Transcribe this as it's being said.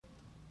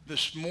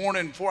This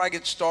morning, before I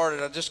get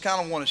started, I just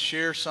kind of want to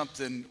share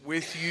something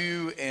with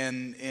you,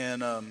 and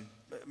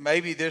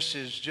maybe this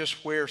is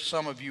just where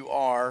some of you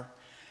are.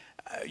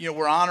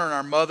 We're honoring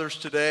our mothers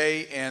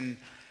today, and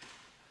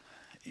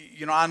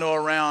I know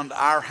around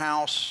our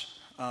house,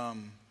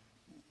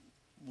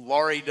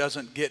 Laurie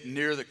doesn't get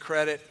near the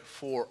credit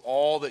for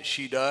all that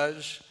she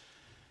does,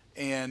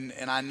 and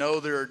I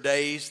know there are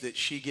days that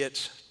she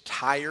gets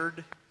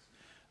tired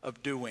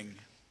of doing,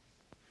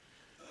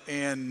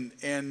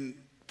 and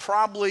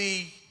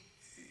probably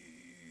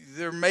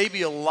there may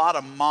be a lot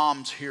of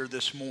moms here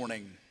this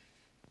morning,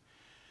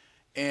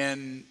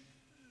 and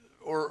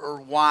or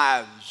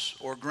wives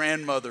or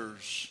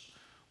grandmothers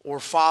or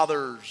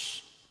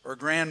fathers or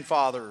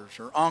grandfathers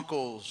or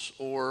uncles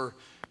or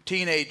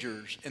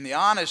teenagers. And the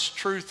honest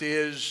truth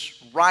is,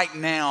 right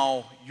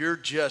now, you're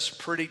just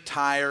pretty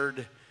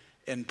tired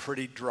and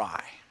pretty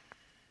dry.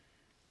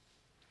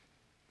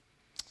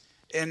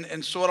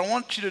 And so what I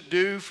want you to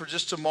do for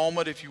just a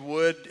moment, if you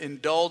would,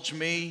 indulge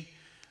me.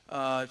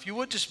 If you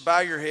would just bow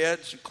your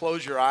heads and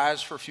close your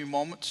eyes for a few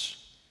moments.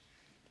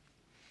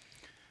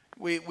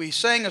 We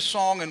sang a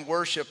song in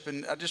worship,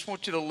 and I just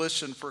want you to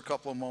listen for a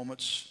couple of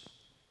moments.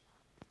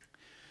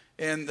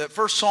 And the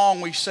first song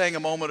we sang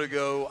a moment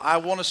ago, I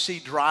want to see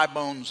dry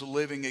bones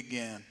living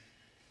again.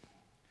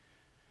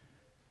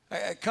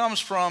 It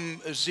comes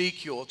from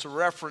Ezekiel. It's a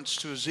reference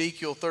to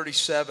Ezekiel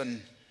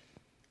 37.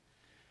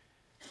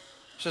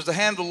 It says, "The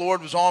hand of the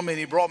Lord was on me, and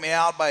he brought me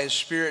out by his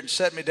spirit and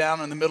set me down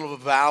in the middle of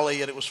a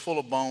valley, and it was full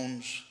of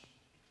bones.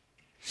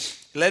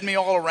 He led me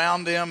all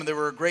around them, and there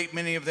were a great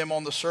many of them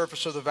on the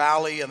surface of the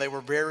valley, and they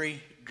were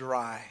very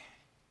dry.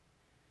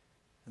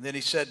 And then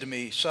he said to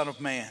me, 'Son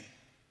of man,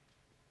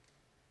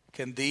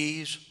 can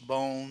these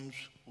bones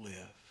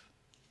live?'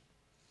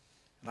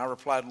 And I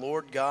replied,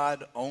 'Lord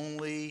God,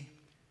 only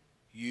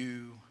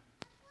you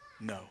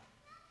know.'"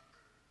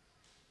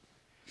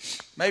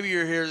 Maybe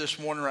you're here this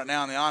morning right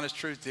now, and the honest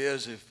truth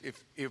is,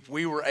 if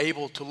we were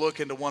able to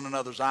look into one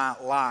another's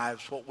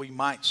lives, what we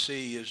might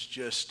see is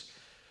just,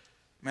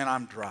 man,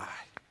 I'm dry.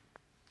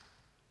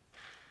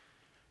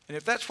 And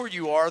if that's where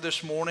you are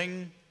this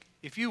morning,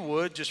 if you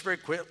would, just very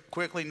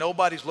quickly,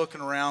 nobody's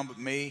looking around but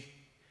me,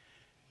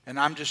 and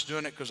I'm just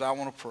doing it because I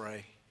want to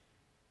pray.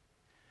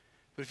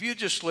 But if you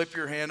just slip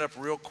your hand up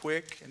real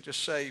quick and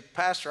just say,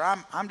 "Pastor,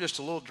 I'm just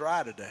a little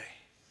dry today."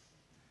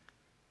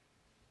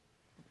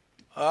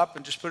 Up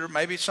and just put it,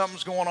 maybe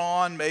something's going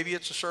on, maybe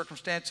it's a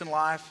circumstance in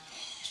life.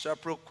 Just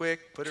up real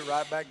quick, put it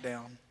right back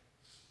down.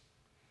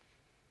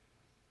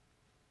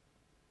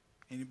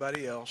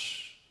 Anybody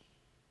else?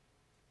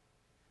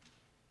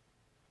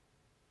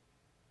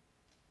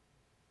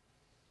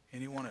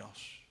 Anyone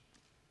else?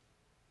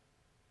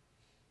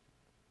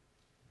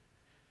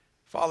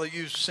 Father,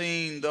 you've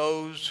seen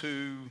those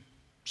who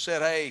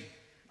said, "Hey,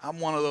 I'm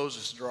one of those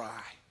that's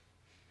dry."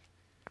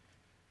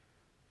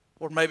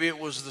 Or maybe it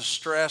was the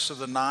stress of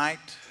the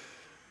night.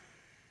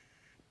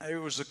 Maybe it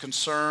was the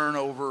concern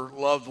over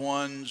loved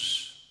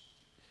ones.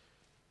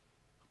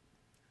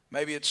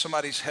 Maybe it's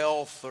somebody's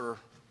health or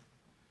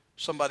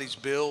somebody's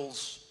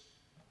bills.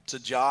 It's a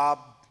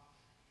job,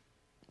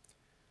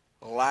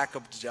 a lack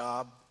of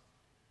job.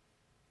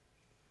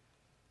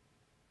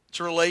 It's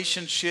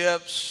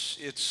relationships.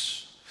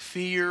 It's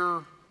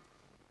fear.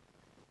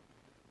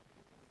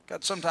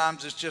 God,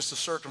 sometimes it's just the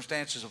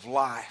circumstances of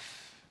life.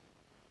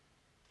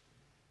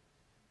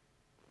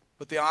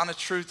 But the honest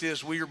truth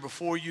is, we are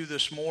before you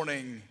this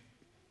morning,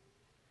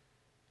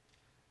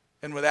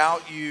 and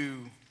without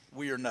you,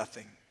 we are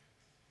nothing.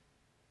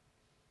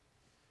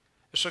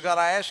 So God,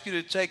 I ask you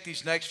to take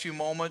these next few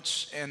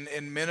moments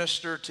and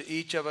minister to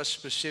each of us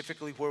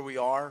specifically where we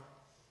are.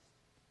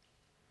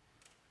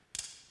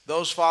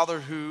 Those, Father,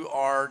 who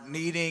are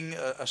needing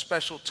a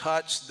special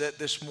touch, that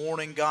this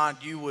morning,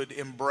 God, you would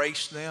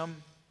embrace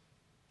them.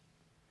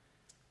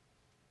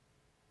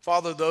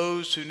 Father,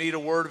 those who need a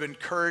word of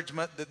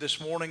encouragement, that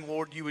this morning,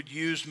 Lord, you would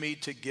use me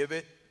to give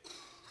it.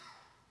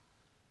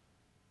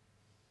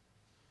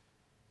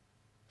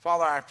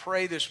 Father, I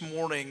pray this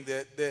morning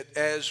that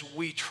as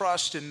we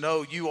trust and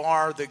know you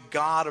are the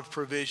God of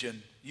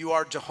provision, you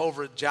are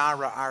Jehovah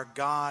Jireh, our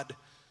God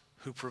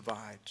who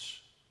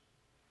provides.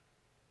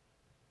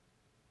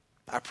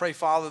 I pray,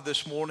 Father,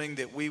 this morning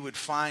that we would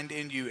find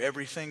in you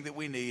everything that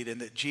we need,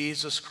 and that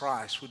Jesus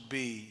Christ would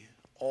be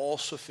all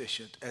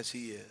sufficient as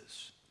he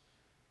is.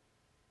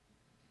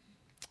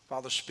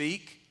 Father,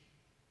 speak,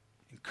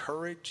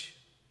 encourage,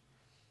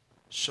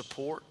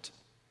 support,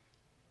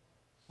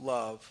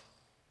 love,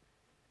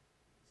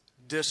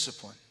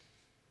 discipline,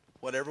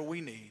 whatever we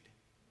need.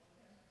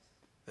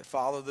 That,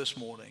 Father, this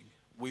morning,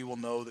 we will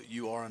know that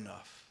you are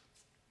enough.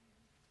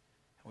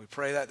 And we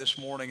pray that this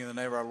morning in the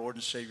name of our Lord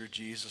and Savior,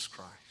 Jesus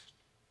Christ.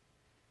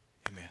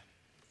 Amen.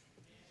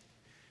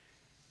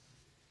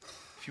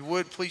 If you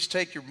would, please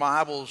take your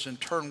Bibles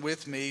and turn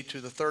with me to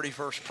the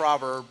 31st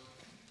proverb.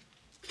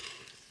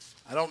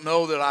 I don't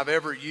know that I've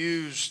ever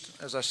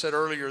used, as I said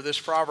earlier, this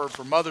proverb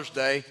for Mother's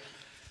Day,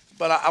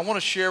 but I want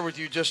to share with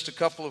you just a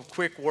couple of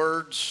quick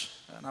words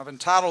And I've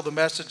entitled the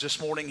message this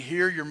morning,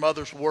 Hear Your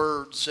Mother's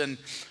Words. And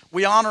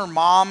we honor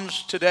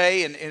moms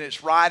today, and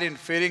it's right and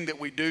fitting that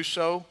we do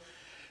so.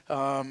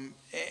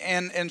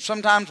 And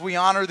sometimes we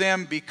honor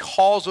them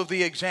because of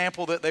the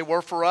example that they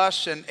were for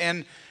us.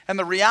 And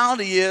the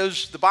reality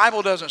is, the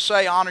Bible doesn't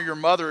say honor your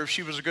mother if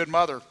she was a good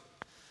mother.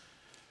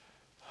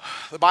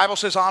 The Bible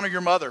says honor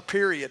your mother,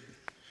 period.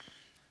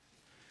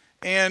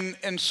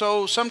 And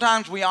so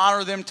sometimes we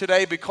honor them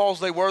today because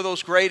they were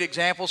those great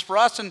examples for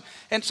us.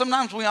 And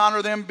sometimes we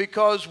honor them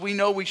because we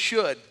know we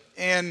should.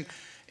 And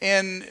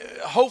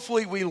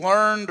hopefully we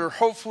learned, or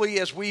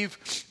hopefully as we've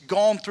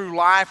gone through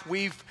life,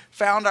 we've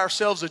found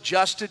ourselves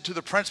adjusted to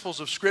the principles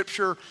of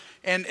Scripture.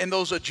 And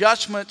those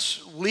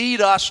adjustments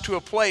lead us to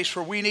a place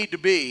where we need to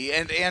be.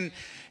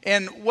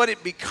 And what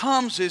it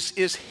becomes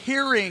is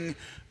hearing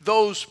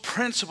those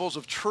principles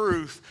of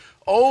truth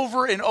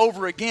over and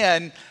over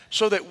again,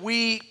 so that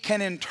we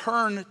can in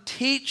turn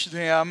teach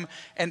them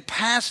and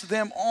pass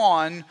them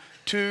on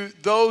to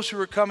those who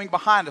are coming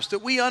behind us,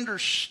 that we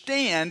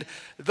understand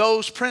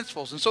those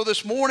principles. And so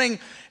this morning,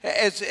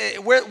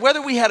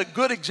 whether we had a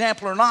good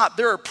example or not,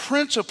 there are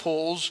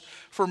principles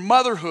for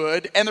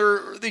motherhood, and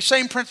these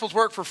same principles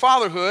work for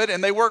fatherhood,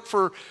 and they work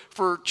for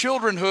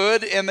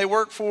childrenhood, and they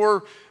work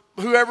for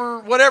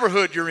whatever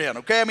hood you're in,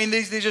 okay? I mean,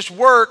 they just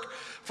work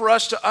for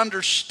us to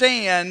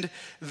understand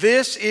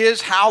this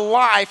is how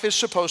life is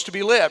supposed to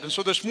be lived. And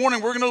so this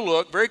morning we're going to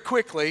look very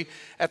quickly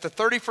at the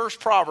 31st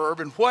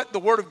proverb and what the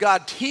Word of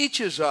God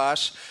teaches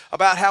us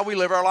about how we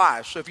live our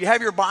lives. So if you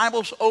have your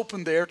Bibles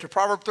open there to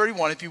Proverb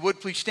 31, if you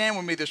would please stand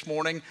with me this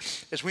morning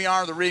as we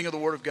honor the reading of the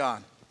Word of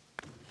God.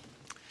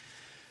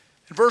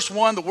 In verse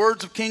 1, the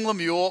words of King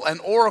Lemuel, an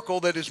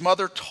oracle that his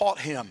mother taught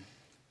him.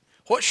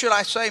 What should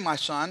I say, my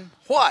son?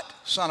 What,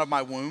 son of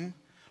my womb?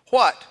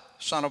 What,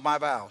 son of my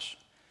vows?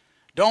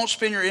 Don't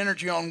spend your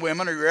energy on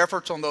women or your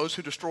efforts on those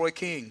who destroy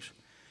kings.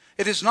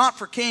 It is not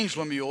for kings,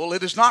 Lemuel.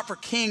 It is not for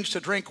kings to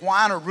drink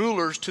wine or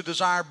rulers to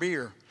desire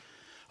beer.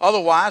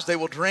 Otherwise, they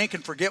will drink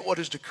and forget what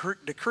is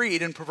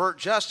decreed and pervert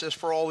justice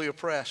for all the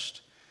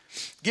oppressed.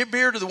 Give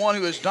beer to the one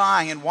who is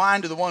dying and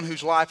wine to the one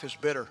whose life is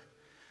bitter.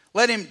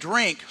 Let him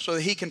drink so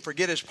that he can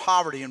forget his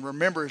poverty and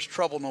remember his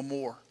trouble no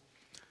more.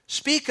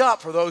 Speak up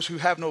for those who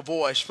have no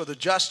voice, for the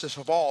justice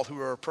of all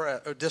who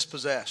are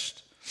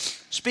dispossessed.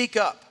 Speak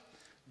up.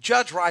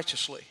 Judge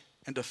righteously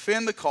and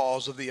defend the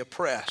cause of the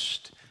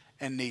oppressed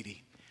and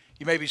needy.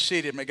 You may be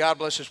seated. May God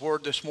bless His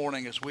Word this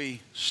morning as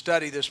we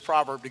study this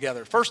proverb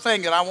together. First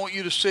thing that I want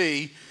you to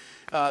see,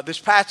 this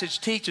passage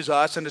teaches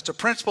us, and it's a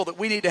principle that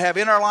we need to have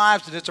in our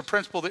lives, and it's a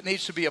principle that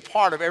needs to be a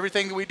part of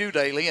everything that we do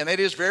daily, and it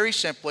is very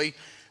simply,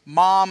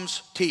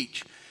 moms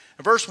teach.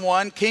 In verse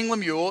 1, King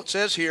Lemuel, it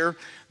says here,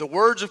 the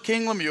words of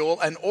King Lemuel,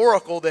 an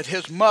oracle that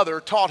his mother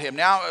taught him.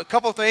 Now, a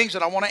couple of things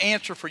that I want to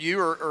answer for you,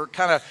 or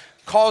kind of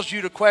cause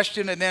you to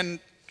question and then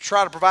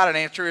try to provide an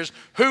answer, is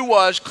who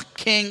was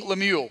King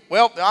Lemuel?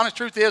 Well, the honest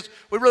truth is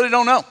we really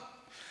don't know.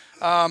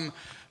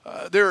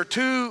 There are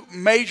two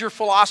major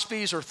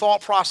philosophies or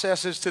thought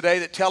processes today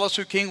that tell us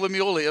who King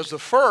Lemuel is. The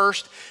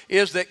first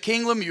is that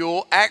King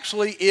Lemuel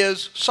actually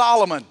is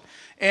Solomon,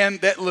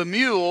 and that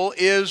Lemuel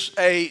is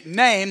a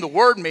name. The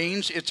word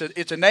means,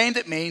 it's a name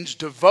that means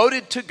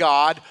devoted to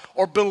God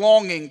or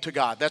belonging to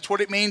God. That's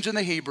what it means in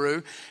the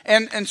Hebrew.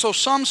 And so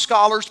some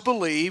scholars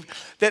believe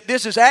that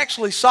this is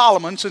actually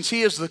Solomon, since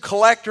he is the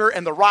collector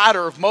and the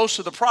writer of most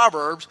of the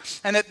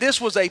Proverbs, and that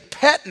this was a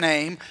pet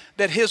name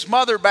that his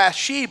mother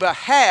Bathsheba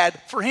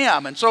had for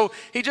him. And so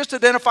he just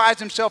identifies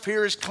himself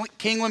here as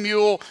King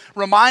Lemuel,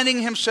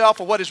 reminding himself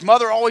of what his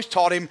mother always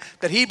taught him,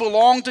 that he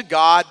belonged to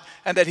God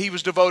and that he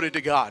was devoted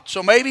to God.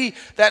 So maybe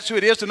that's who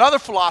it is. Another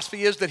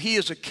philosophy is that he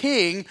is a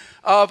king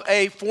of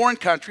a foreign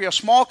country, a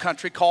small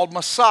country called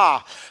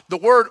Massa. The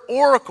word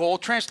oracle,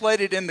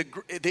 translated in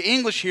the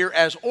English here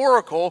as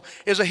oracle,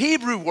 is a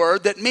Hebrew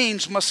word that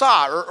means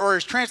Massa, or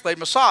is translated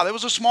Massa. It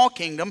was a small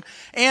kingdom,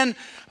 and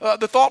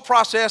the thought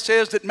process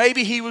is that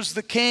maybe he was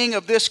the king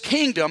of this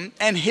kingdom,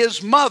 and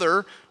his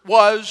mother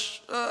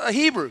was a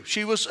Hebrew.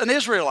 She was an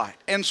Israelite.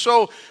 And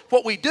so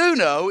what we do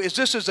know is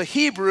this is a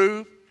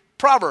Hebrew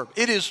proverb.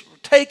 It is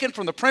taken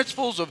from the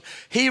principles of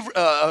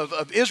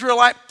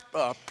Israelite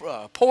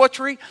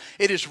poetry.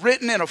 It is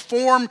written in a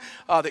form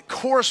that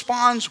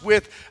corresponds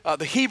with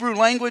the Hebrew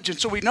language. And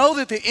so we know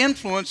that the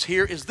influence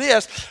here is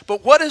this.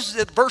 But what does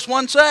verse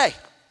 1 say?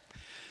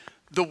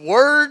 The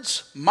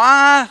words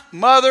my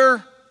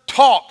mother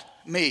taught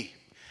me.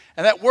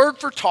 And that word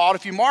for taught,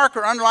 if you mark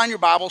or underline your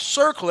Bible,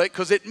 circle it,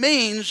 because it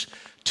means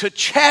to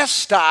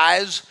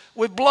chastise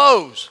with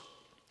blows.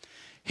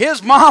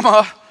 His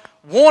mama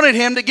wanted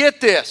him to get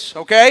this,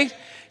 okay?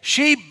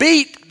 She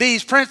beat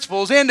these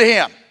principles into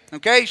him,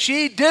 okay?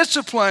 She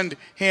disciplined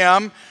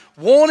him,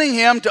 wanting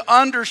him to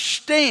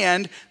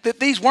understand that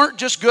these weren't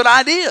just good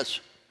ideas,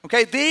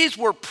 okay? These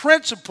were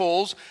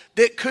principles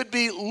that could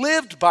be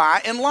lived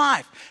by in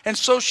life. And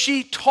so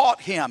she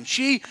taught him.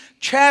 She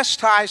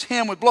chastised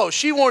him with blows.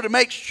 She wanted to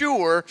make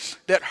sure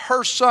that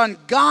her son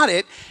got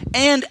it.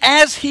 And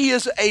as he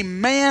is a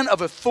man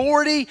of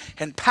authority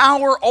and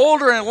power,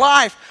 older in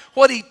life,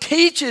 what he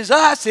teaches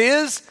us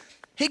is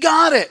He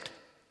got it.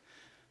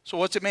 So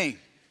what's it mean?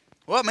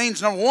 Well, it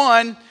means, number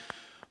one,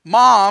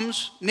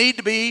 moms need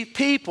to be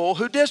people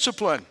who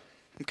discipline.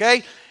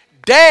 Okay?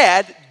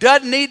 Dad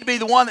doesn't need to be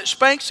the one that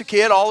spanks the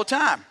kid all the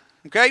time.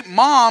 Okay?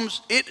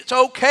 Moms, it's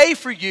okay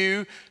for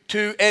you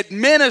to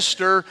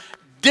administer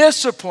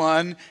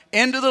discipline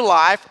into the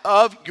life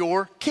of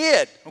your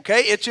kid.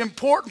 Okay? It's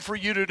important for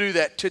you to do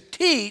that, to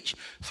teach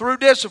through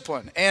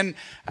discipline. And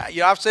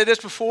I've said this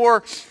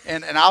before,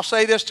 and I'll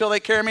say this till they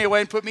carry me away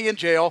and put me in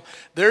jail.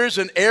 There is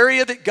an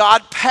area that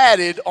God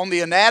padded on the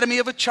anatomy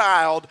of a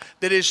child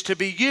that is to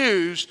be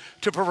used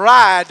to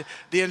provide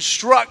the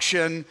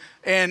instruction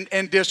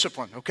and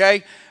discipline.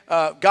 Okay?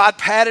 God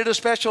padded a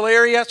special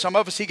area. Some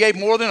of us He gave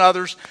more than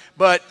others,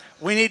 but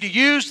we need to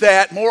use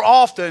that more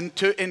often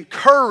to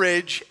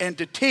encourage and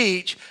to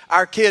teach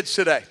our kids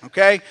today,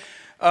 okay?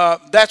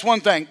 That's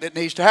one thing that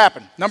needs to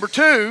happen. Number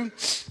two,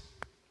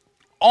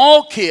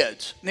 all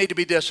kids need to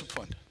be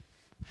disciplined.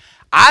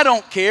 I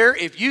don't care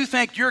if you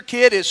think your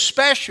kid is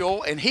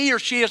special and he or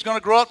she is going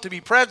to grow up to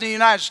be president of the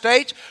United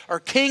States or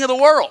king of the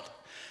world.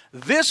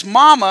 This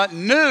mama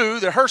knew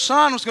that her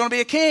son was going to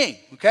be a king,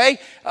 okay?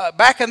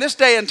 Back in this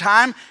day and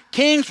time,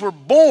 kings were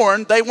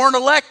born, they weren't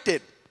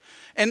elected.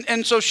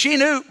 And so she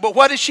knew, but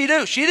what did she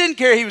do? She didn't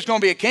care he was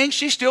going to be a king.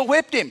 She still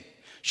whipped him.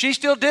 She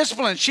still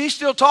disciplined. She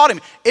still taught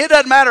him. It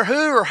doesn't matter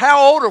who or how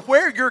old or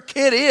where your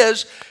kid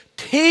is.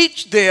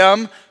 Teach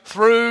them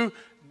through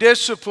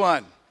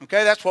discipline.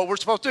 Okay, that's what we're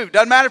supposed to do.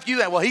 Doesn't matter if you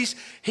think, well,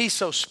 he's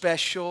so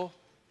special.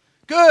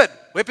 Good.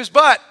 Whip his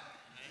butt.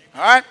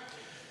 All right?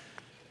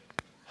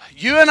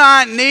 You and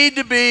I need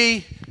to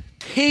be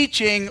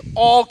teaching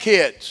all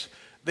kids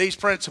these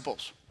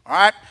principles. All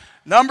right?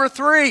 Number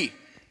three.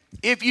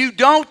 If you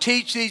don't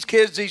teach these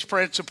kids these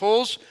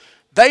principles,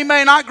 they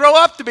may not grow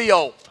up to be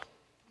old,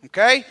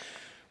 okay?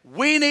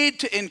 We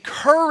need to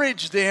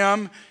encourage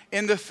them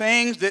in the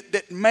things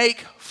that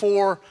make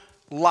for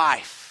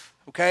life,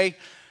 okay?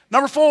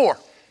 Number four,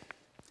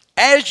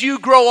 as you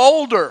grow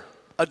older,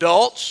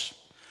 adults,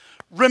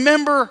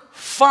 remember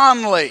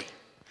fondly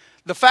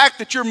the fact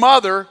that your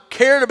mother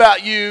cared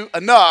about you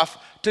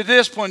enough to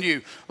discipline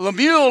you.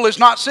 Lemuel is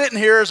not sitting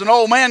here as an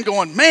old man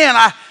going, man,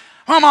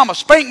 my mama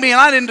spanked me and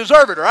I didn't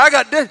deserve it, or I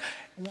got this.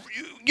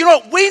 You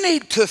know, we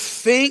need to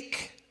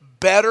think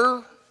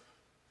better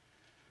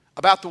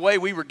about the way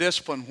we were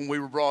disciplined when we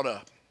were brought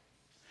up.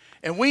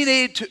 And we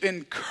need to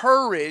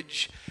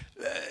encourage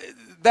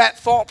that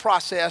thought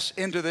process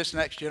into this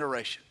next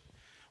generation.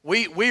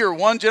 We are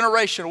one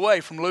generation away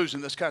from losing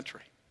this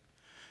country.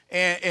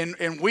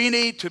 And we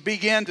need to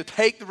begin to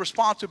take the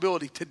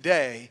responsibility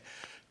today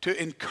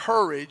to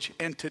encourage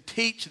and to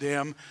teach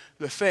them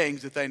the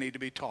things that they need to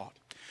be taught.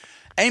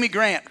 Amy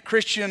Grant,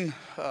 Christian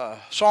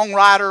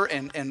songwriter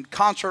and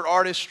concert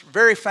artist,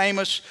 very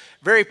famous,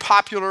 very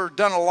popular,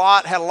 done a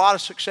lot, had a lot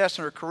of success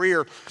in her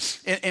career.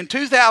 In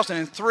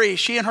 2003,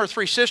 she and her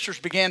three sisters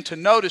began to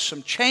notice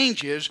some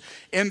changes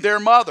in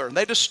their mother. And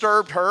they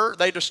disturbed her.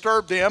 They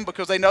disturbed them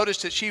because they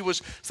noticed that she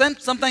was, some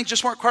things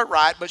just weren't quite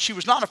right, but she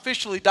was not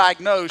officially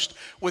diagnosed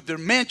with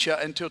dementia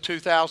until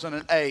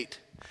 2008.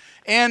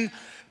 And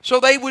so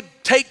they would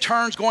take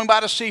turns going by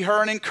to see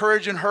her and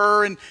encouraging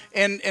her and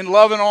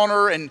loving on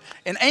her. And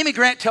Amy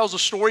Grant tells a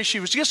story.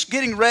 She was just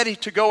getting ready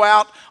to go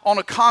out on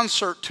a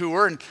concert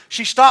tour. And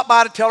she stopped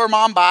by to tell her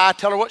mom bye,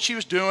 tell her what she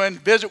was doing,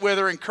 visit with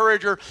her,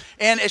 encourage her.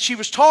 And as she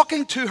was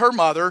talking to her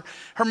mother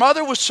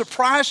was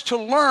surprised to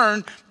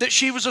learn that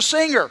she was a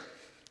singer.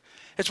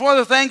 It's one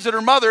of the things that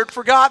her mother had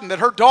forgotten, that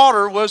her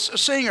daughter was a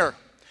singer.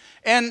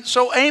 And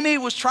so Amy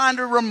was trying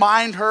to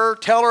remind her,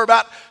 tell her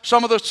about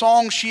some of the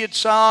songs she had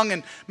sung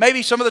and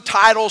maybe some of the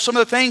titles, some of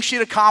the things she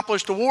had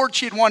accomplished, awards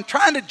she had won,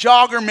 trying to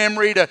jog her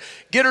memory to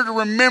get her to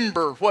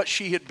remember what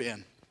she had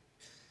been.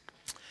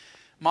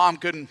 Mom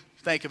couldn't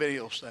think of any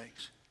of those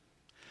things.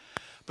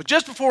 But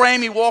just before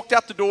Amy walked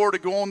out the door to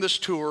go on this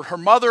tour, her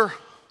mother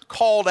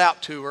called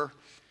out to her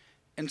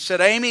and said,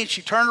 Amy, and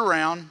she turned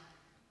around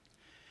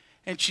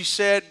and she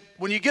said,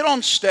 when you get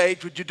on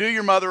stage, would you do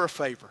your mother a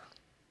favor?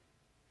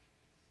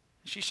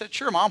 She said,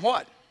 sure, Mom,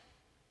 what?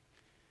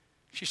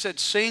 She said,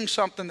 sing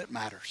something that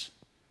matters.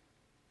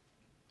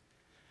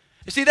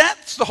 You see,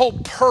 that's the whole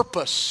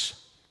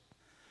purpose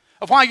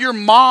of why your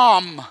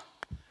mom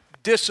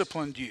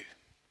disciplined you.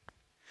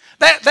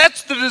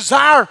 That's the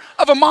desire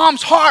of a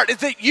mom's heart, is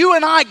that you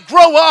and I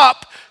grow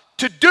up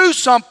to do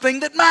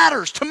something that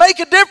matters, to make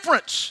a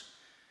difference,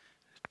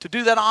 to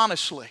do that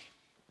honestly,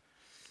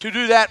 to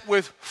do that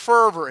with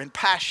fervor and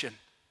passion.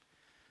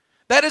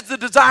 That is the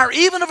desire,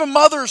 even of a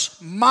mother's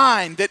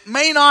mind that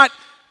may not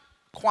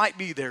quite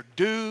be there.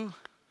 Do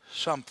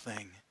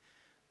something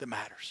that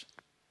matters.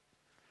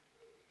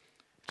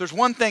 If there's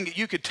one thing that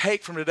you could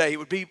take from today, it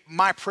would be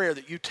my prayer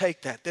that you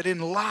take that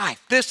in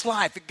life, this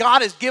life that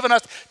God has given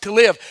us to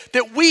live,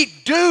 that we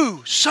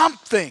do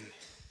something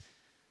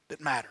that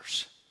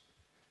matters.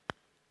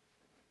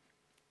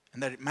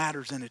 And that it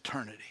matters in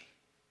eternity.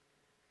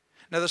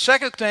 Now, the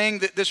second thing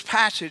that this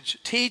passage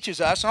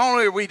teaches us, not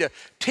only are we to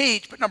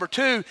teach, but number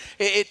two,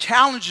 it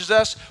challenges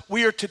us.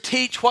 We are to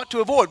teach what to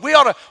avoid. We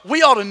ought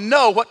to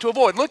know what to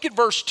avoid. Look at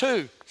verse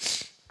 2.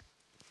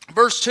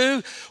 Verse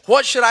 2,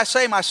 what should I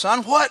say, my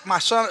son? What, my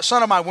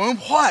son of my womb?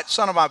 What,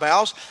 son of my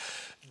vows?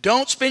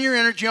 Don't spend your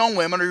energy on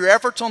women or your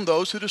efforts on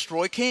those who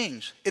destroy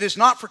kings. It is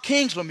not for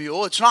kings,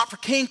 Lemuel. It's not for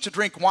kings to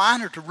drink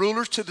wine or to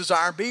rulers to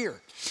desire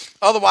beer.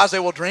 Otherwise, they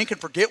will drink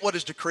and forget what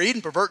is decreed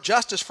and pervert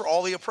justice for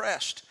all the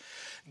oppressed.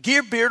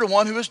 Give beer to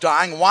one who is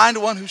dying, wine to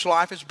one whose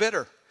life is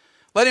bitter.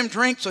 Let him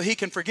drink so he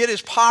can forget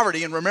his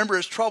poverty and remember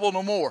his trouble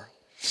no more.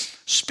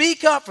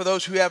 Speak up for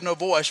those who have no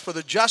voice, for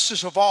the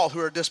justice of all who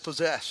are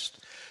dispossessed.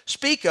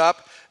 Speak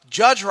up,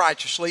 judge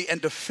righteously, and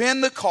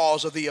defend the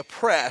cause of the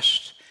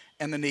oppressed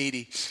and the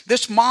needy.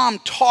 This mom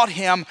taught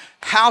him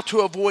how to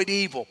avoid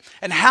evil.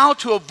 And how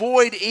to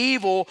avoid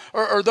evil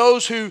or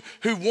those who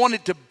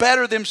wanted to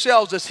better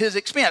themselves at his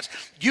expense.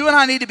 You and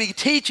I need to be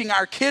teaching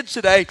our kids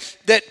today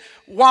that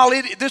while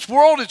this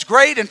world is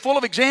great and full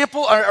of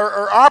example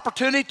or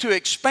opportunity to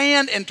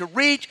expand and to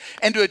reach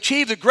and to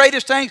achieve the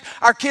greatest things,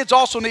 our kids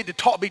also need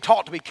to be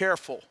taught to be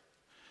careful.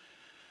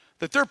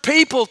 That there are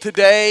people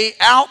today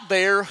out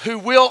there who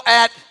will,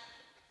 at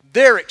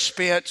their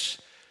expense,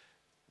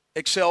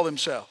 excel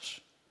themselves.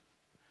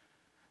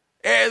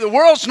 The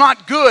world's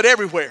not good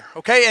everywhere,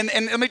 okay? And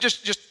let me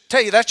just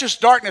tell you, that's just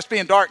darkness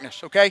being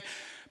darkness, okay?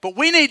 But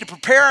we need to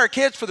prepare our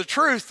kids for the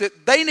truth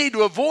that they need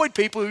to avoid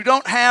people who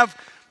don't have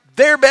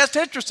their best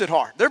interest at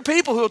heart. There are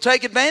people who will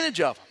take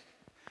advantage of them.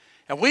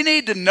 And we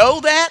need to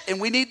know that,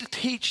 and we need to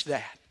teach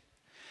that.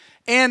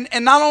 And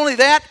not only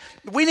that,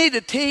 we need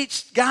to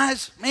teach,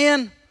 guys,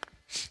 man,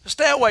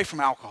 stay away from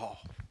alcohol.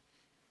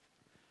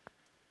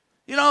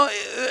 You know,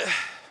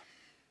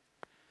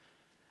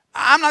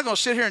 I'm not going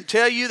to sit here and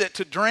tell you that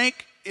to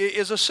drink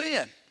is a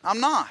sin.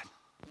 I'm not.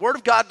 The Word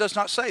of God does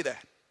not say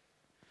that.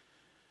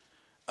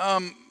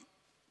 I'm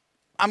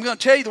going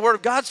to tell you the Word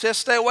of God says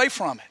stay away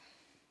from it.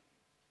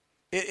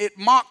 It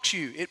mocks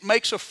you. It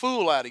makes a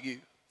fool out of you.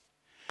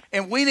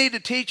 And we need to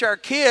teach our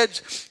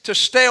kids to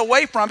stay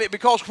away from it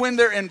because when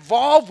they're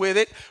involved with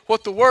it,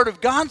 what the Word of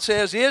God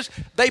says is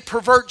they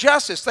pervert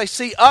justice. They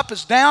see up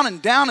as down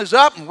and down is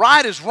up and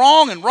right is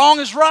wrong and wrong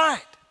is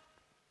right.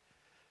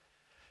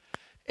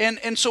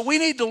 And so we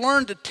need to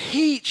learn to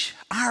teach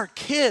our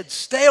kids,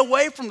 stay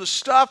away from the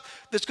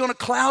stuff that's going to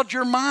cloud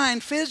your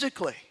mind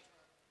physically.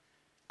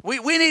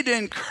 We need to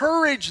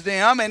encourage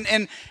them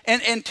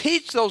and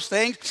teach those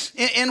things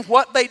in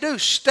what they do.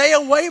 Stay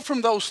away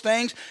from those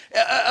things,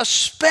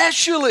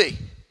 especially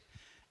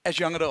as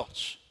young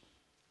adults.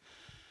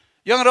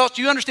 Young adults,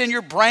 do you understand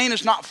your brain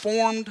is not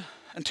formed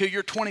until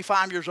you're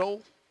 25 years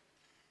old?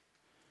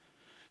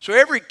 So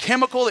every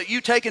chemical that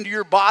you take into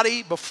your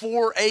body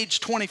before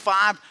age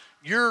 25,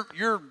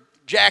 you're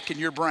jacking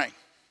your brain.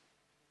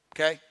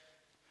 Okay?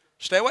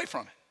 Stay away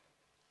from it.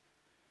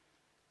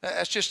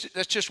 That's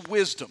just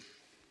wisdom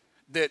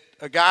that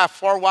a guy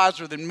far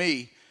wiser than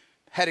me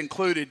had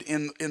included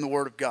in the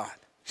Word of God.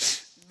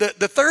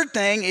 The third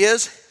thing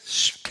is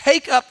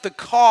take up the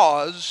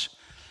cause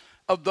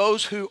of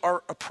those who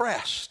are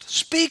oppressed.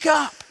 Speak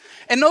up.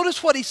 And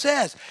notice what he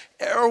says,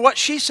 or what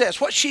she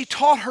says, what she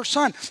taught her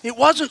son. It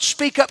wasn't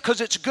speak up because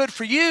it's good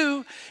for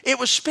you. It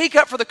was speak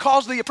up for the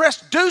cause of the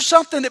oppressed. Do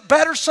something that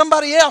betters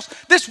somebody else.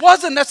 This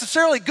wasn't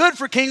necessarily good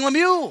for King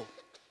Lemuel.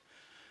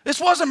 This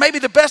wasn't maybe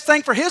the best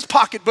thing for his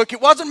pocketbook. It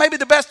wasn't maybe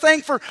the best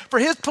thing for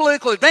his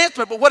political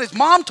advancement. But what his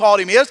mom taught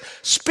him is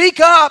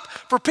speak up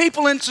for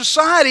people in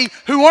society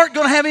who aren't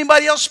going to have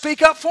anybody else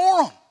speak up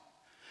for them.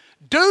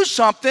 Do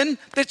something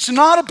that's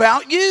not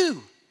about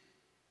you.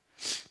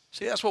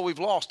 See, that's what we've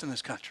lost in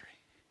this country.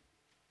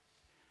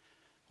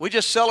 We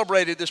just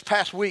celebrated this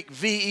past week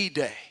VE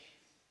Day.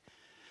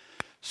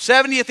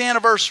 70th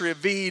anniversary of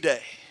VE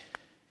Day.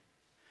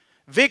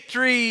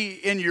 Victory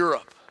in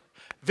Europe.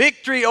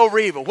 Victory over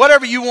evil.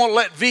 Whatever you want to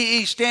let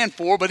VE stand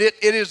for, but it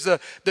is the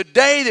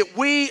day that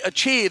we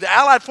achieved, the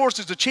Allied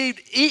forces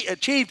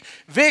achieved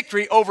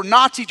victory over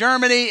Nazi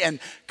Germany and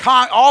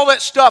all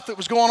that stuff that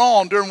was going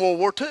on during World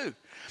War II.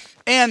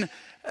 And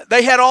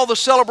they had all the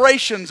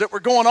celebrations that were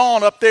going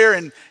on up there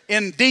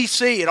in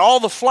D.C. and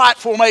all the flight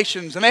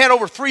formations. And they had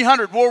over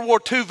 300 World War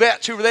II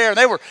vets who were there. And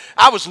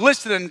I was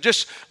listening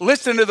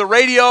to the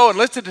radio and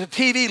listening to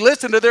TV,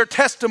 listening to their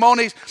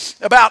testimonies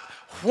about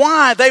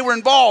why they were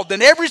involved.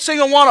 And every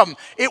single one of them,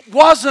 it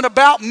wasn't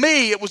about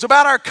me. It was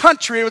about our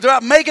country. It was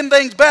about making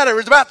things better. It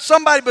was about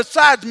somebody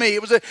besides me.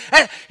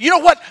 And you know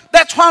what?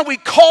 That's why we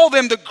call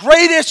them the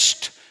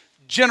greatest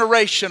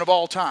generation of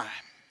all time.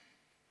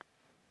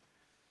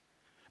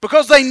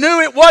 Because they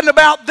knew it wasn't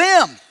about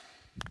them.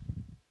 It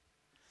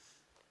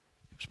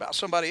was about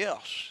somebody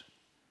else.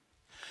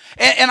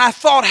 And I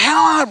thought,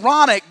 how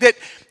ironic that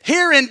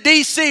here in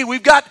D.C.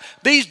 we've got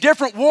these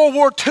different World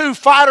War II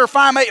fighter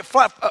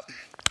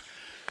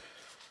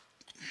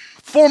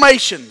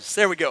formations.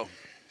 There we go.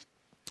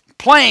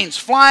 planes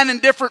flying in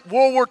different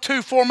World War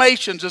II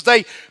formations as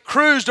they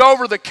cruised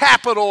over the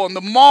Capitol and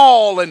the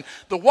Mall and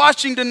the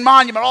Washington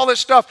Monument, all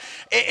this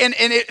stuff.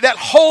 That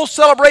whole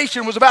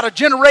celebration was about a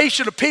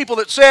generation of people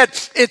that said,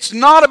 it's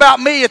not about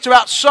me, it's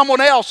about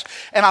someone else.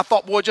 And I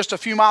thought, boy, just a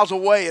few miles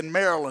away in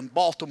Maryland,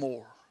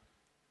 Baltimore,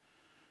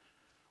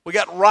 we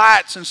got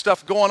riots and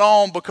stuff going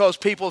on because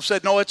people have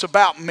said, no, it's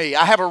about me.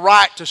 I have a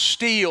right to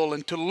steal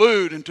and to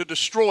loot and to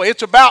destroy.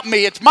 It's about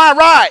me. It's my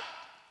right.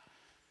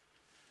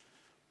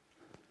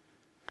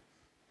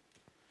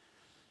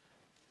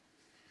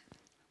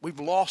 We've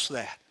lost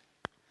that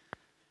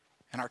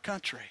in our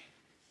country.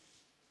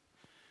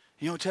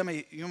 You want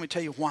me to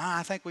tell you why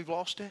I think we've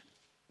lost it?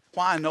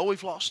 Why I know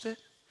we've lost it?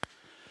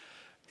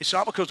 It's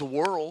not because of the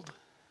world.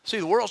 See,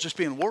 the world's just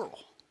being the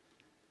world.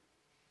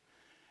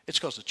 It's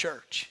because of the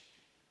church.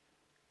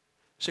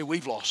 See,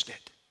 we've lost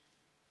it.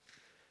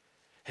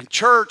 And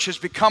church has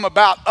become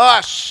about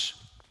us.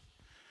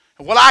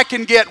 And what I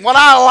can get, and what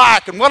I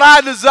like, and what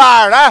I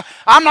desire.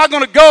 I'm not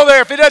going to go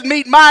there if it doesn't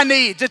meet my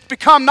needs. It's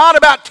become not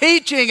about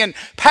teaching and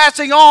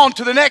passing on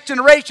to the next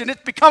generation.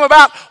 It's become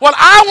about what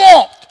I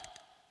want.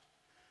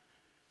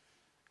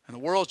 And the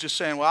world's just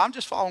saying, well, I'm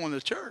just following the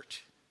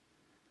church.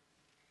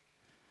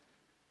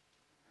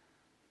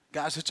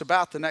 Guys, it's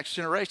about the next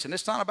generation.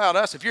 It's not about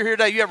us. If you're here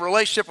today, you have a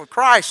relationship with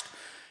Christ,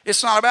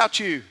 it's not about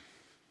you.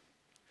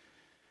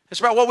 It's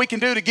about what we can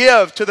do to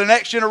give to the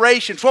next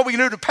generation. It's what we can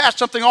do to pass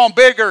something on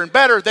bigger and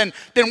better than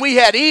we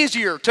had,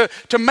 easier,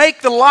 to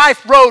make the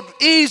life road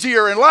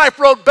easier and life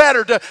road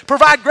better, to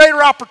provide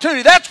greater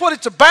opportunity. That's what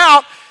it's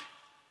about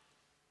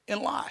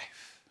in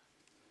life.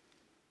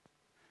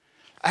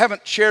 I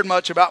haven't shared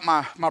much about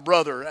my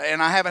brother,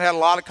 and I haven't had a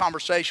lot of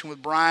conversation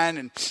with Brian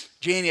and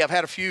Jeannie. I've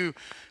had a few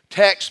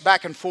texts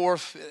back and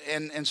forth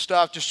and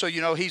stuff, just so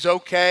you know he's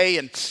okay.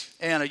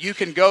 And you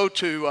can go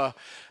to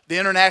the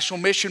International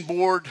Mission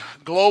Board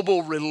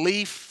Global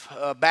Relief,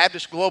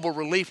 Baptist Global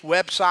Relief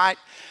website.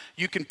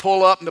 You can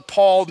pull up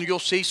Nepal and you'll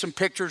see some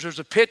pictures. There's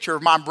a picture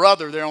of my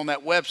brother there on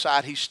that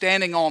website. He's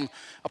standing on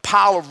a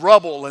pile of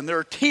rubble and there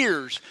are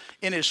tears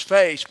in his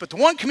face. But the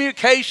one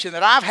communication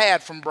that I've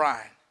had from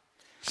Brian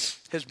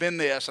has been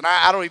this, and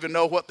I don't even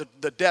know what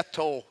the death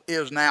toll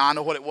is now. I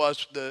know what it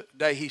was the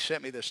day he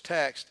sent me this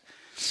text.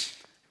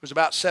 It was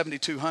about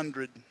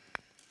 7,200.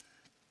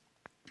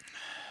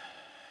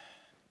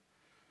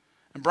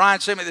 And Brian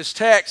sent me this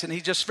text, and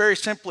he just very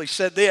simply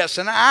said this,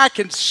 and I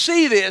can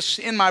see this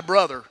in my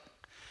brother,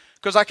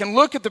 because I can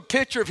look at the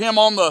picture of him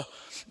on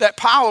that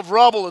pile of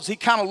rubble as he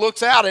kind of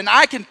looks out, and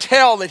I can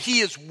tell that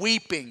he is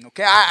weeping.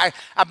 Okay,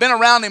 I've been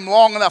around him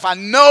long enough. I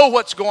know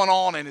what's going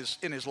on in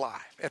his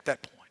life at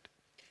that point.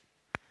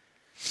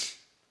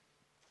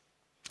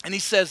 And he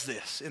says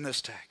this in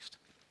this text: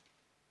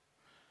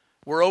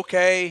 we're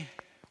okay.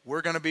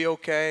 We're going to be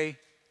okay.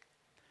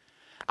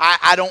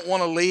 I don't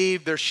want to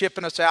leave. They're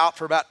shipping us out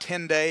for about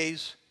 10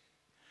 days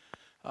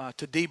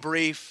to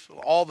debrief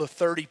all the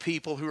 30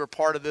 people who are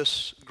part of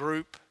this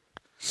group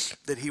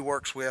that he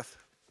works with.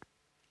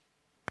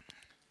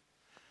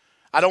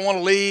 I don't want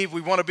to leave. We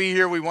want to be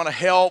here. We want to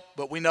help,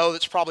 but we know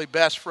it's probably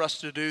best for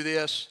us to do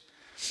this.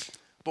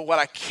 But what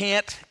I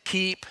can't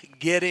keep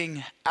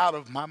getting out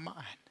of my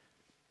mind,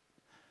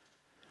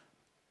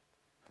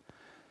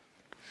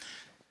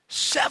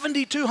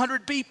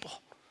 7,200 people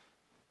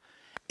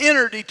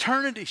entered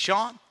eternity,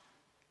 Sean.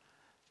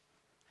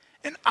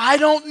 And I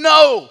don't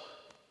know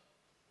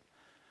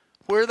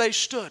where they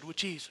stood with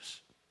Jesus.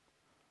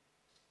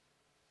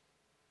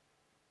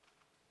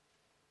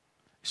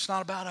 It's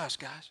not about us,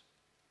 guys.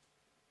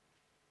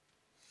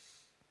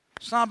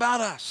 It's not about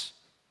us.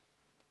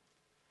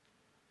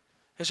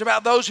 It's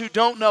about those who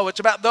don't know. It's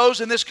about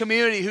those in this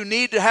community who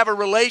need to have a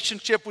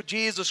relationship with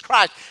Jesus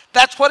Christ.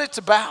 That's what it's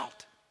about.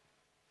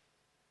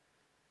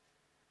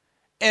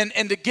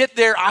 And to get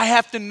there, I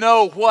have to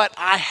know what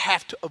I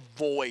have to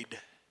avoid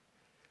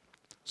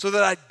so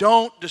that I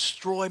don't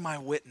destroy my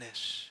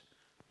witness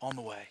on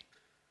the way.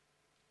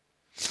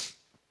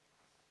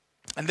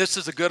 And this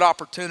is a good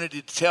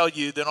opportunity to tell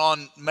you that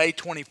on May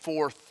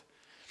 24th,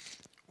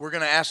 we're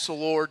going to ask the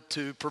Lord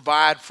to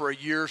provide for a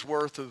year's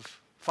worth of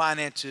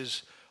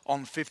finances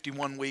on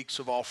 51 weeks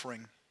of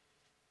offering.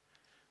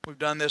 We've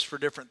done this for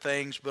different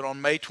things, but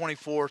on May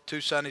 24th,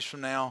 2 Sundays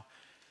from now,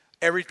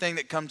 everything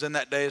that comes in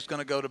that day is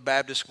going to go to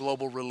Baptist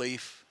Global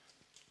Relief,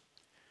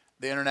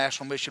 the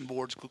International Mission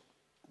Board's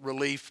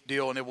relief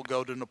deal, and it will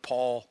go to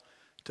Nepal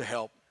to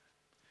help.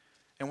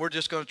 And we're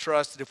just going to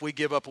trust that if we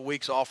give up a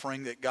week's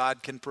offering that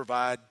God can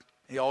provide.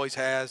 He always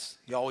has.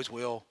 He always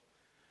will.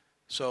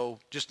 So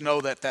just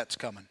know that that's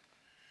coming.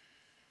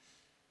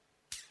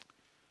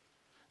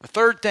 The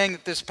third thing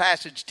that this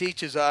passage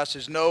teaches us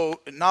is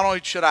not only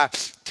should I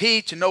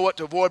teach and know what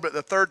to avoid, but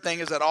the third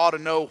thing is that I ought to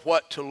know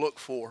what to look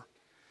for.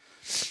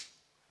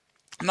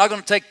 I'm not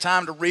going to take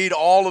time to read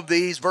all of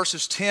these,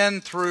 verses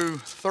 10 through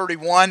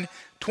 31,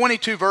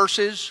 22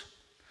 verses.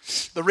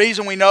 The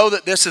reason we know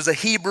that this is a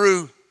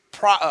Hebrew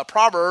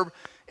proverb,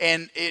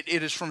 and it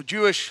is from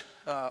Jewish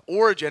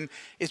origin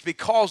is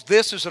because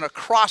this is an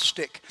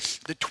acrostic.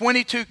 The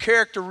 22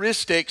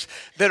 characteristics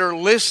that are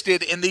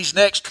listed in these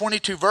next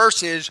 22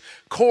 verses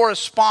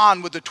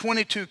correspond with the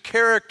 22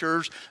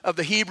 characters of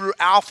the Hebrew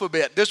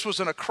alphabet. This was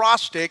an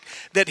acrostic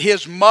that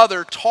his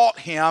mother taught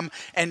him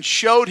and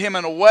showed him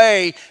in a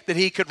way that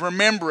he could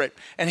remember it.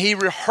 And he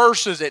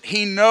rehearses it.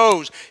 He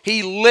knows.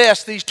 He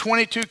lists these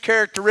 22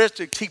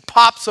 characteristics. He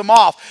pops them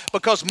off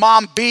because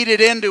mom beat it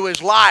into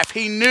his life.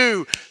 He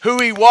knew who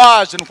he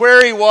was and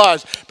where he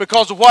was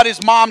because of what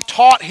his mom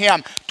taught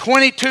him.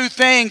 22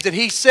 things that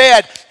he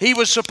said he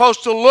was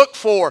supposed to look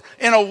for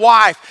in a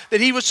wife,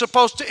 that he was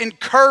supposed to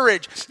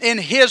encourage in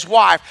his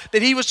wife,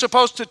 that he was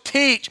supposed to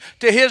teach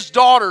to his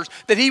daughters,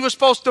 that he was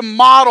supposed to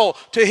model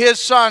to his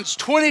sons.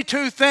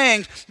 22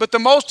 things, but the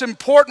most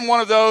important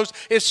one of those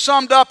is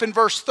summed up in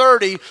verse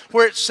 30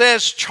 where it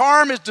says,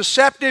 charm is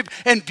deceptive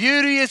and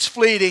beauty is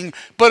fleeting,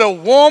 but a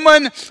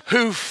woman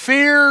who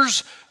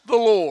fears the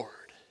Lord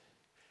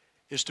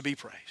is to be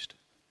praised.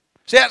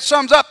 See, that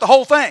sums up the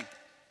whole thing.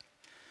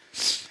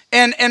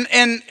 And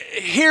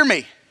hear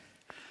me.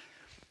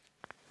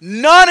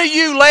 None of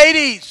you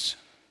ladies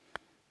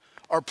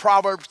are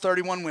Proverbs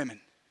 31 women.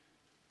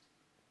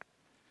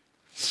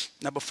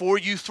 Now, before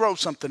you throw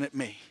something at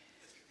me,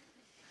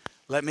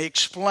 let me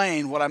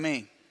explain what I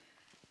mean.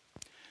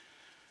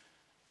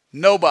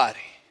 Nobody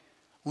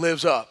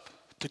lives up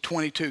to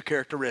 22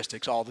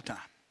 characteristics all the time.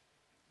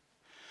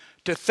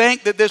 To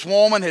think that this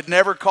woman had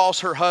never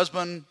caused her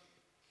husband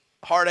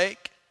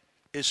heartache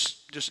is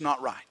just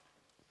not right.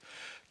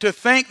 To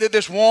think that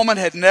this woman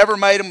had never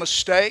made a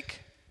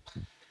mistake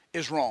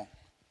is wrong.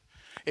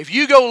 If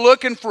you go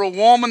looking for a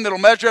woman that'll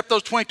measure up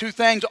those 22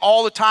 things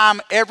all the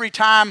time, every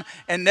time,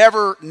 and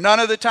never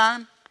none of the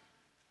time,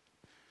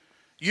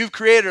 you've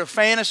created a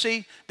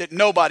fantasy that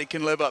nobody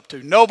can live up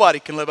to. Nobody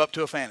can live up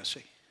to a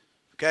fantasy.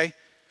 Okay?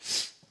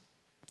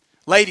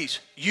 Ladies,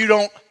 you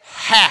don't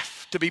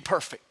have to be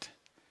perfect.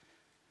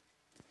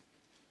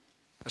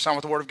 That's not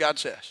what the Word of God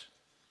says.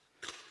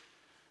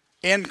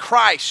 In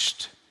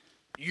Christ,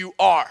 you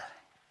are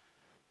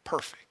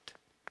perfect.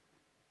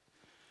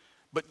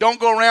 But don't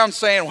go around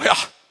saying, well,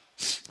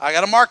 I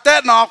got to mark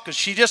that off because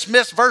she just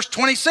missed verse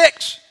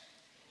 26.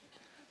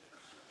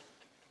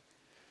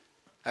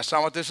 That's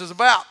not what this is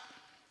about.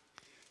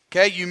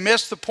 Okay, you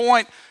miss the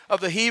point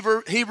of the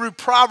Hebrew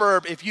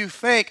proverb if you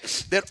think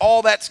that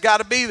all that's got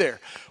to be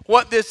there.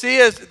 What this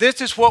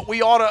is what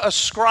we ought to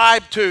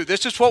ascribe to.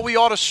 This is what we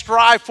ought to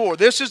strive for.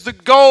 This is the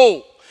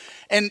goal.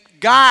 And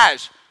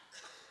guys,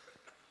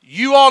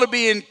 you ought to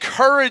be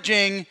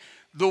encouraging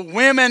the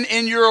women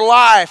in your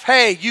life.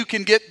 Hey, you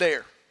can get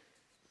there.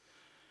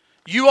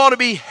 You ought to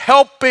be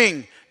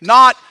helping,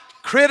 not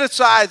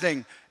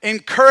criticizing.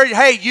 Encourage,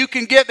 hey, you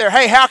can get there.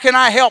 Hey, how can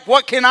I help?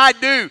 What can I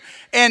do?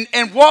 And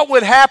what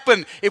would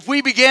happen if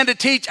we began to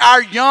teach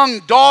our young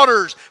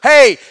daughters,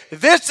 hey,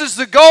 this is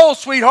the goal,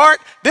 sweetheart.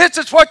 This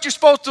is what you're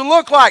supposed to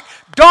look like.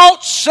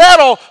 Don't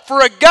settle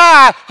for a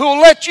guy who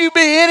will let you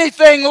be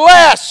anything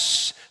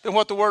less than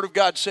what the Word of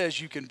God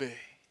says you can be.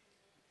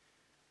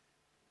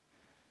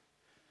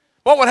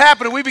 What would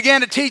happen if we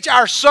began to teach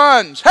our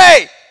sons,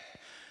 hey,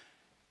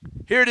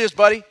 here it is,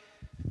 buddy.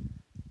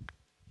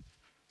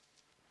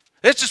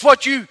 This is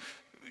what you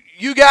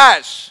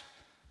guys,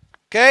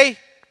 okay?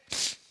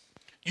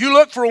 You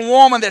look for a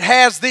woman that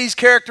has these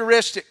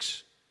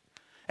characteristics.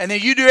 And then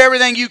you do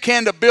everything you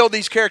can to build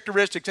these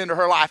characteristics into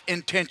her life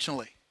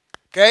intentionally.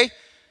 Okay?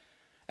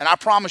 And I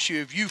promise you,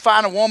 if you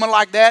find a woman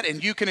like that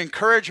and you can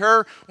encourage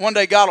her, one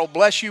day God will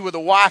bless you with a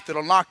wife that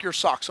will knock your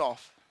socks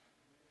off.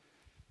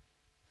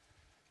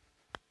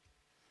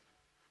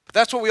 But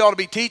that's what we ought to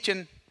be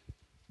teaching.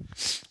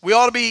 We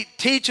ought to be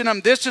teaching them,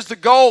 this is the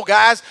goal,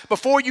 guys.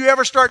 Before you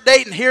ever start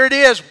dating, here it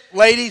is,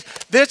 ladies.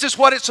 This is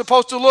what it's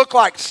supposed to look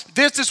like.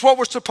 This is what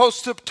we're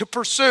supposed to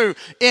pursue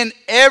in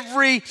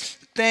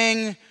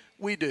everything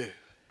we do.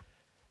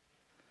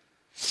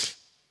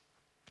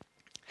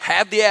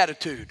 Have the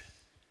attitude,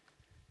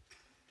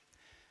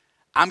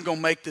 I'm going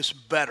to make this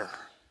better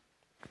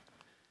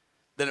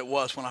than it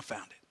was when I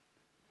found it.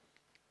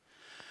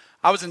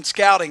 I was in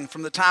scouting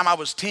from the time I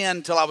was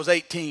 10 till I was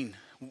 18.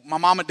 My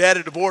mom and dad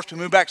had divorced. We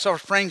moved back to Sulphur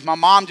Springs. My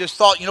mom just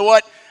thought, you know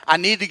what? I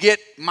need to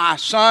get my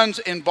sons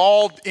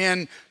involved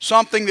in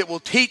something that will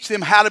teach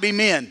them how to be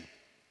men.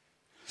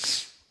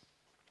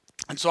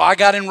 And so I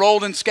got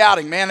enrolled in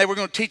scouting. Man, they were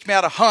going to teach me how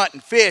to hunt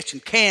and fish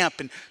and camp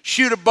and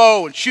shoot a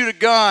bow and shoot a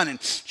gun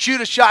and shoot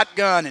a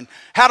shotgun and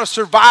how to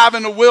survive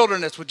in the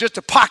wilderness with just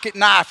a pocket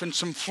knife and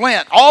some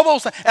flint. All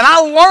those things. And I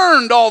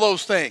learned all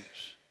those things.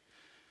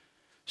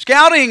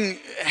 Scouting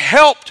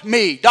helped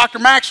me. Dr.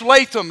 Max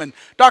Latham and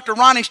Dr.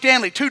 Ronnie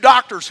Stanley, two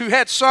doctors who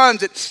had sons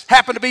that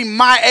happened to be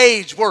my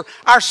age, were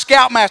our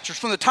scoutmasters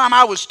from the time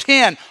I was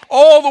 10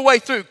 all the way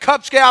through.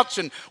 Cub Scouts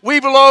and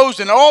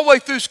Webelos and all the way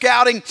through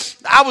scouting.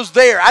 I was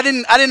there. I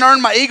didn't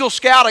earn my Eagle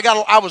Scout.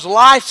 I was a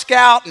Life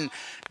Scout, and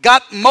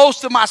Got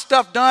most of my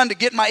stuff done to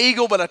get my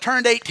eagle, but I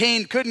turned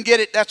 18, couldn't get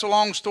it. That's a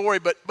long story,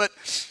 but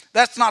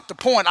that's not the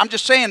point. I'm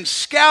just saying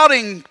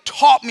scouting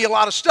taught me a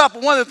lot of stuff.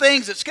 But one of the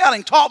things that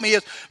scouting taught me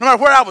is no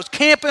matter where I was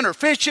camping or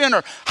fishing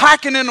or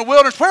hiking in the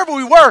wilderness, wherever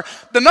we were,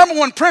 the number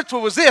one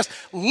principle was this: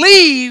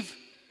 leave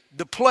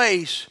the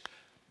place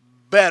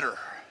better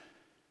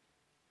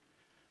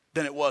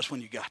than it was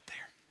when you got there.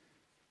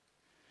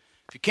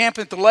 If you're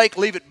camping at the lake,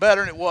 leave it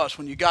better than it was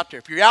when you got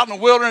there. If you're out in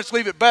the wilderness,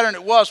 leave it better than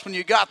it was when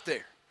you got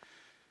there.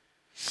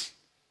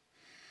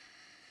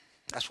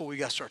 That's what we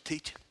got to start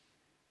teaching.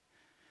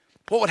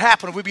 What would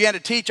happen if we began to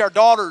teach our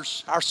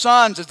daughters, our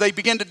sons, as they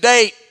begin to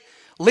date,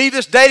 leave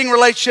this dating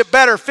relationship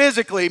better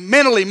physically,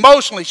 mentally,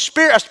 emotionally,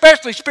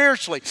 especially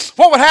spiritually?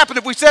 What would happen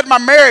if we said in my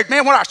marriage,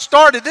 man, when I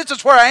started, this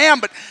is where I am,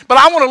 but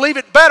I want to leave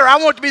it better. I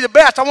want it to be the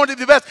best. I want it to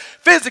be the best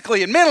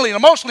physically and mentally and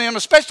emotionally and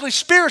especially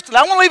spiritually.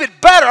 I want to leave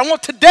it better. I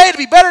want today to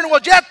be better than it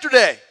was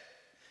yesterday.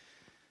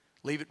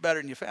 Leave it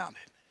better than you found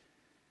it.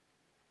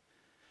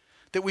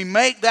 That we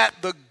make that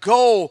the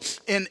goal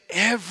in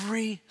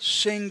every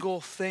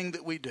single thing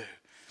that we do.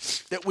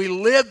 That we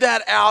live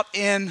that out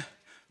in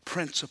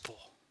principle.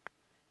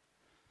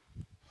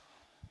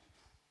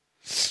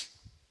 Let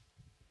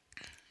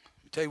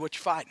me tell you what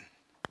you're fighting.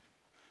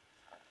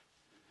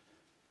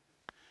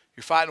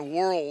 You're fighting a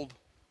world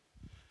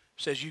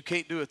that says you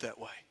can't do it that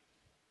way.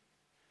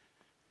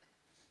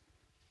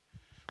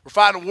 We're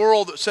fighting a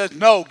world that says,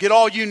 no, get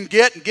all you can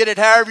get and get it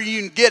however you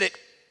can get it.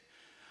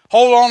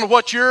 Hold on to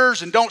what's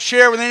yours and don't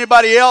share with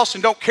anybody else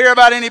and don't care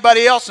about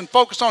anybody else and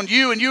focus on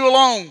you and you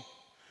alone.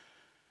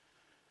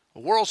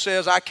 The world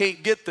says I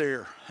can't get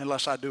there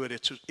unless I do it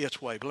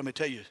its way. But let me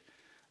tell you,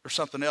 there's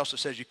something else that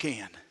says you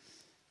can,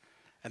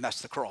 and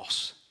that's the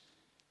cross.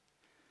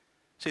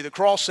 See, the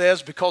cross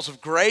says because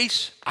of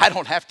grace, I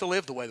don't have to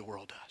live the way the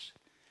world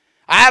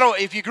does.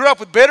 If you grew up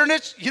with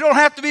bitterness, you don't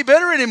have to be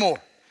bitter anymore.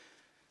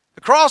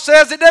 The cross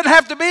says it doesn't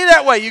have to be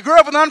that way. You grew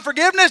up with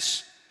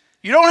unforgiveness,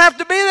 you don't have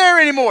to be there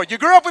anymore. You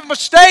grew up with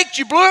mistakes,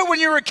 you blew it when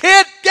you were a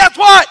kid. Guess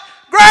what?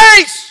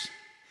 Grace!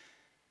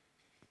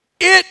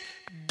 It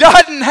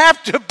doesn't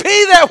have to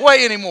be that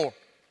way anymore.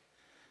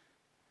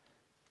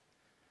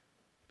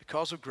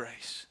 Because of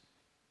grace,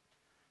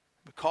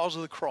 because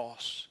of the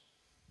cross,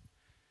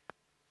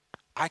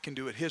 I can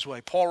do it His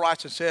way. Paul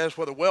writes and says,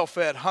 whether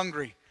well-fed,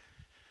 hungry,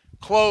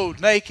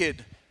 clothed,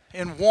 naked,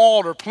 in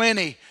want or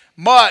plenty,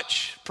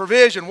 much,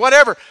 provision,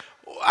 whatever,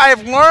 I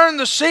have learned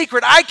the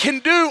secret. I can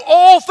do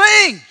all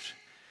things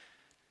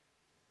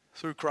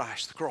through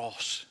Christ, the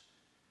cross.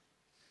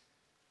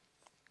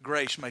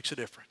 Grace makes a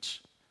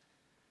difference.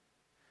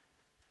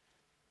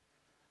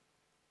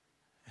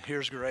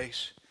 Here's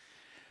grace.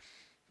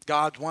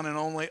 God's one and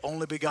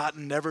only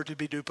begotten, never to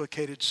be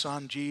duplicated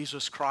Son,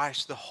 Jesus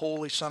Christ, the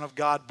holy Son of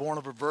God, born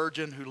of a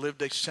virgin who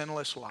lived a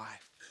sinless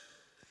life.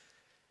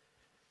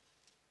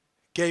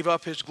 Gave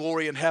up His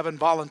glory in heaven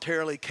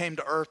voluntarily, came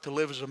to earth to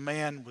live as a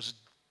man, was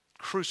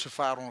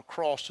crucified on a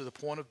cross to the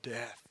point of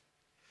death.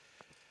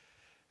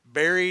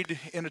 Buried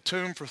in a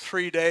tomb for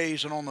 3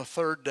 days, and on the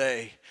third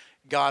day,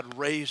 God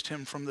raised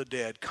Him from the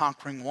dead,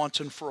 conquering once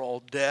and for all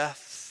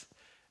death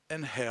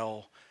and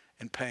hell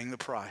and paying the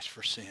price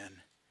for sin.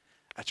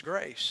 That's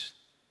grace.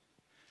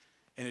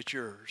 And it's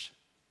yours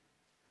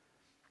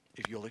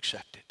if you'll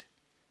accept it.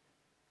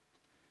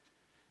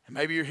 And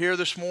maybe you're here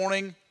this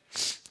morning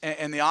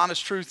and the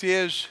honest truth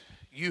is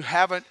you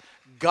haven't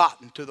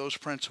gotten to those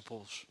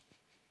principles.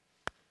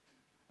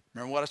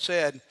 Remember what I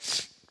said?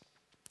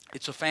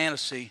 It's a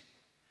fantasy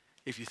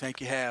if you think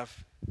you have.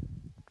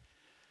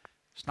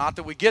 It's not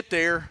that we get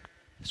there,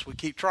 it's we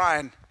keep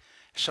trying.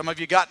 Some of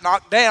you got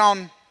knocked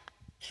down.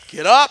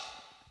 Get up.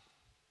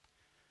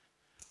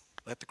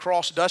 Let the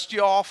cross dust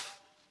you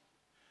off.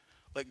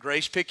 Let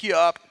grace pick you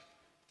up.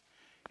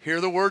 Hear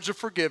the words of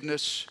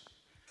forgiveness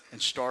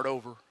and start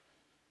over.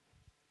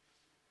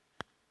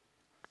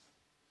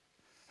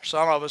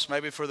 Some of us,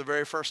 maybe for the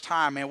very first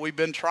time, man, we've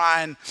been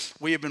trying,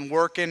 we have been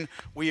working,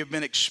 we have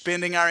been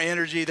expending our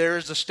energy.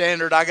 There's the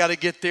standard. I got to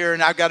get there,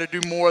 and I've got to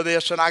do more of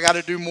this, and I got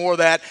to do more of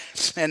that,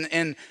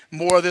 and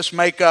more of this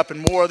makeup,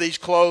 and more of these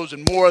clothes,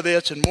 and more of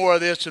this, and more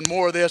of this, and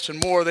more of this,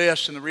 and more of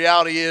this. And the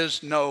reality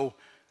is, no,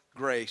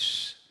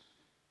 grace.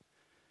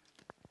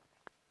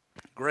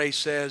 Grace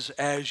says,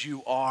 as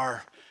you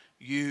are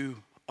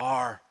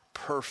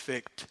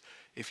perfect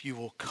if you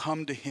will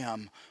come to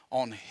Him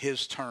on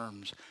His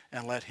terms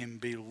and let Him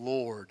be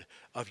Lord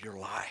of your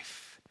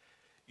life.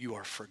 You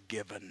are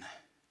forgiven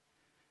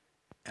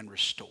and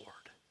restored.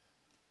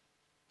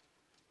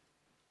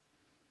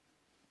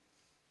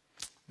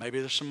 Maybe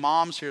there's some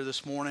moms here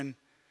this morning.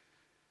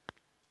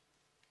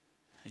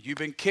 You've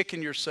been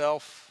kicking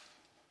yourself.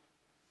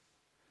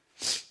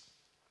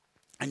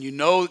 And you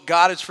know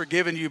God has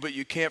forgiven you, but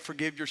you can't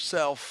forgive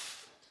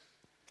yourself.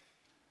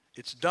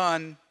 It's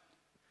done.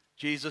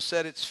 Jesus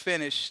said it's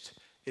finished.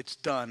 It's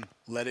done.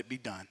 Let it be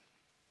done.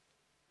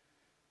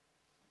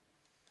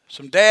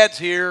 Some dads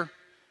here,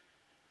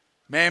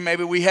 man,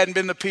 maybe we hadn't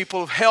been the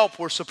people of help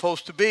we're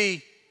supposed to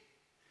be.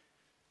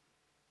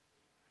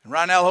 And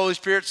right now the Holy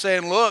Spirit's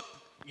saying, look,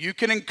 You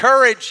can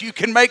encourage. You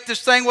can make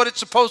this thing what it's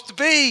supposed to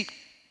be.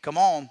 Come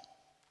on.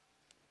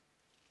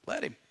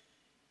 Let him.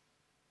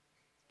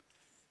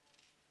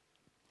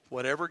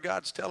 Whatever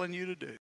God's telling you to do.